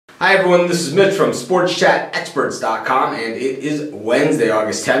Hi everyone, this is Mitch from SportsChatExperts.com, and it is Wednesday,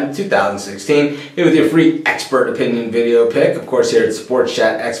 August 10th, 2016, here with your free expert opinion video pick. Of course, here at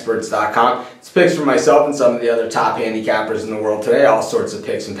SportsChatExperts.com. It's picks for myself and some of the other top handicappers in the world today. All sorts of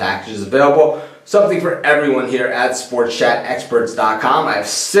picks and packages available. Something for everyone here at SportsChatExperts.com. I have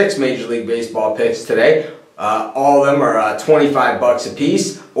 6 Major League Baseball picks today. All of them are 25 bucks a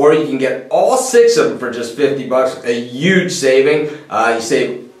piece, or you can get all 6 of them for just 50 bucks. A huge saving. You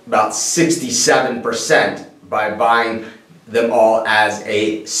save about 67% by buying them all as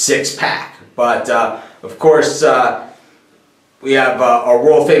a 6-pack. But of course, we have our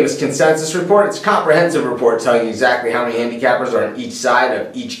world famous consensus report. It's a comprehensive report telling you exactly how many handicappers are on each side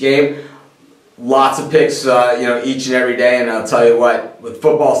of each game. Lots of picks, each and every day, and I'll tell you what, with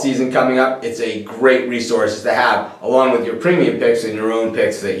football season coming up, it's a great resource to have, along with your premium picks and your own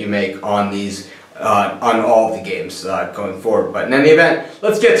picks that you make on these, on all of the games going forward. But in any event,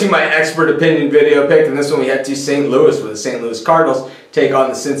 let's get to my expert opinion video pick, and this one we head to St. Louis, where the St. Louis Cardinals take on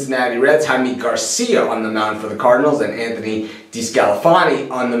the Cincinnati Reds. Jaime Garcia on the mound for the Cardinals, and Anthony DeSclafani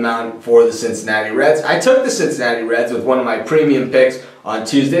on the mound for the Cincinnati Reds. I took the Cincinnati Reds with one of my premium picks on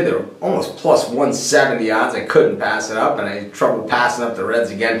Tuesday. They were almost plus 170 odds. I couldn't pass it up, and I had trouble passing up the Reds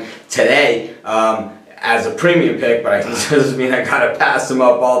again today as a premium pick, but it doesn't mean I got to pass them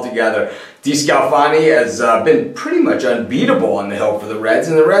up altogether. DeSclafani has been pretty much unbeatable on the hill for the Reds,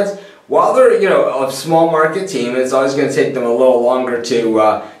 and the Reds, while they're a small market team, it's always going to take them a little longer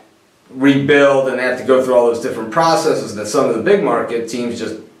to rebuild, and they have to go through all those different processes that some of the big market teams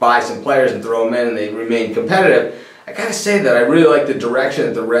just buy some players and throw them in and they remain competitive. I gotta say that I really like the direction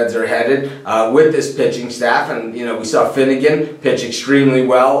that the Reds are headed with this pitching staff, and we saw Finnegan pitch extremely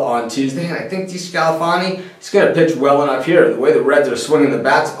well on Tuesday, and I think DeSclafani is going to pitch well enough here. The way the Reds are swinging the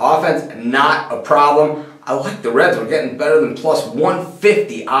bats, offense not a problem. I like the Reds. We're getting better than plus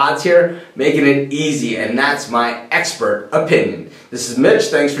 150 odds here, making it easy, and that's my expert opinion. This is Mitch.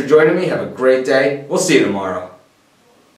 Thanks for joining me. Have a great day. We'll see you tomorrow.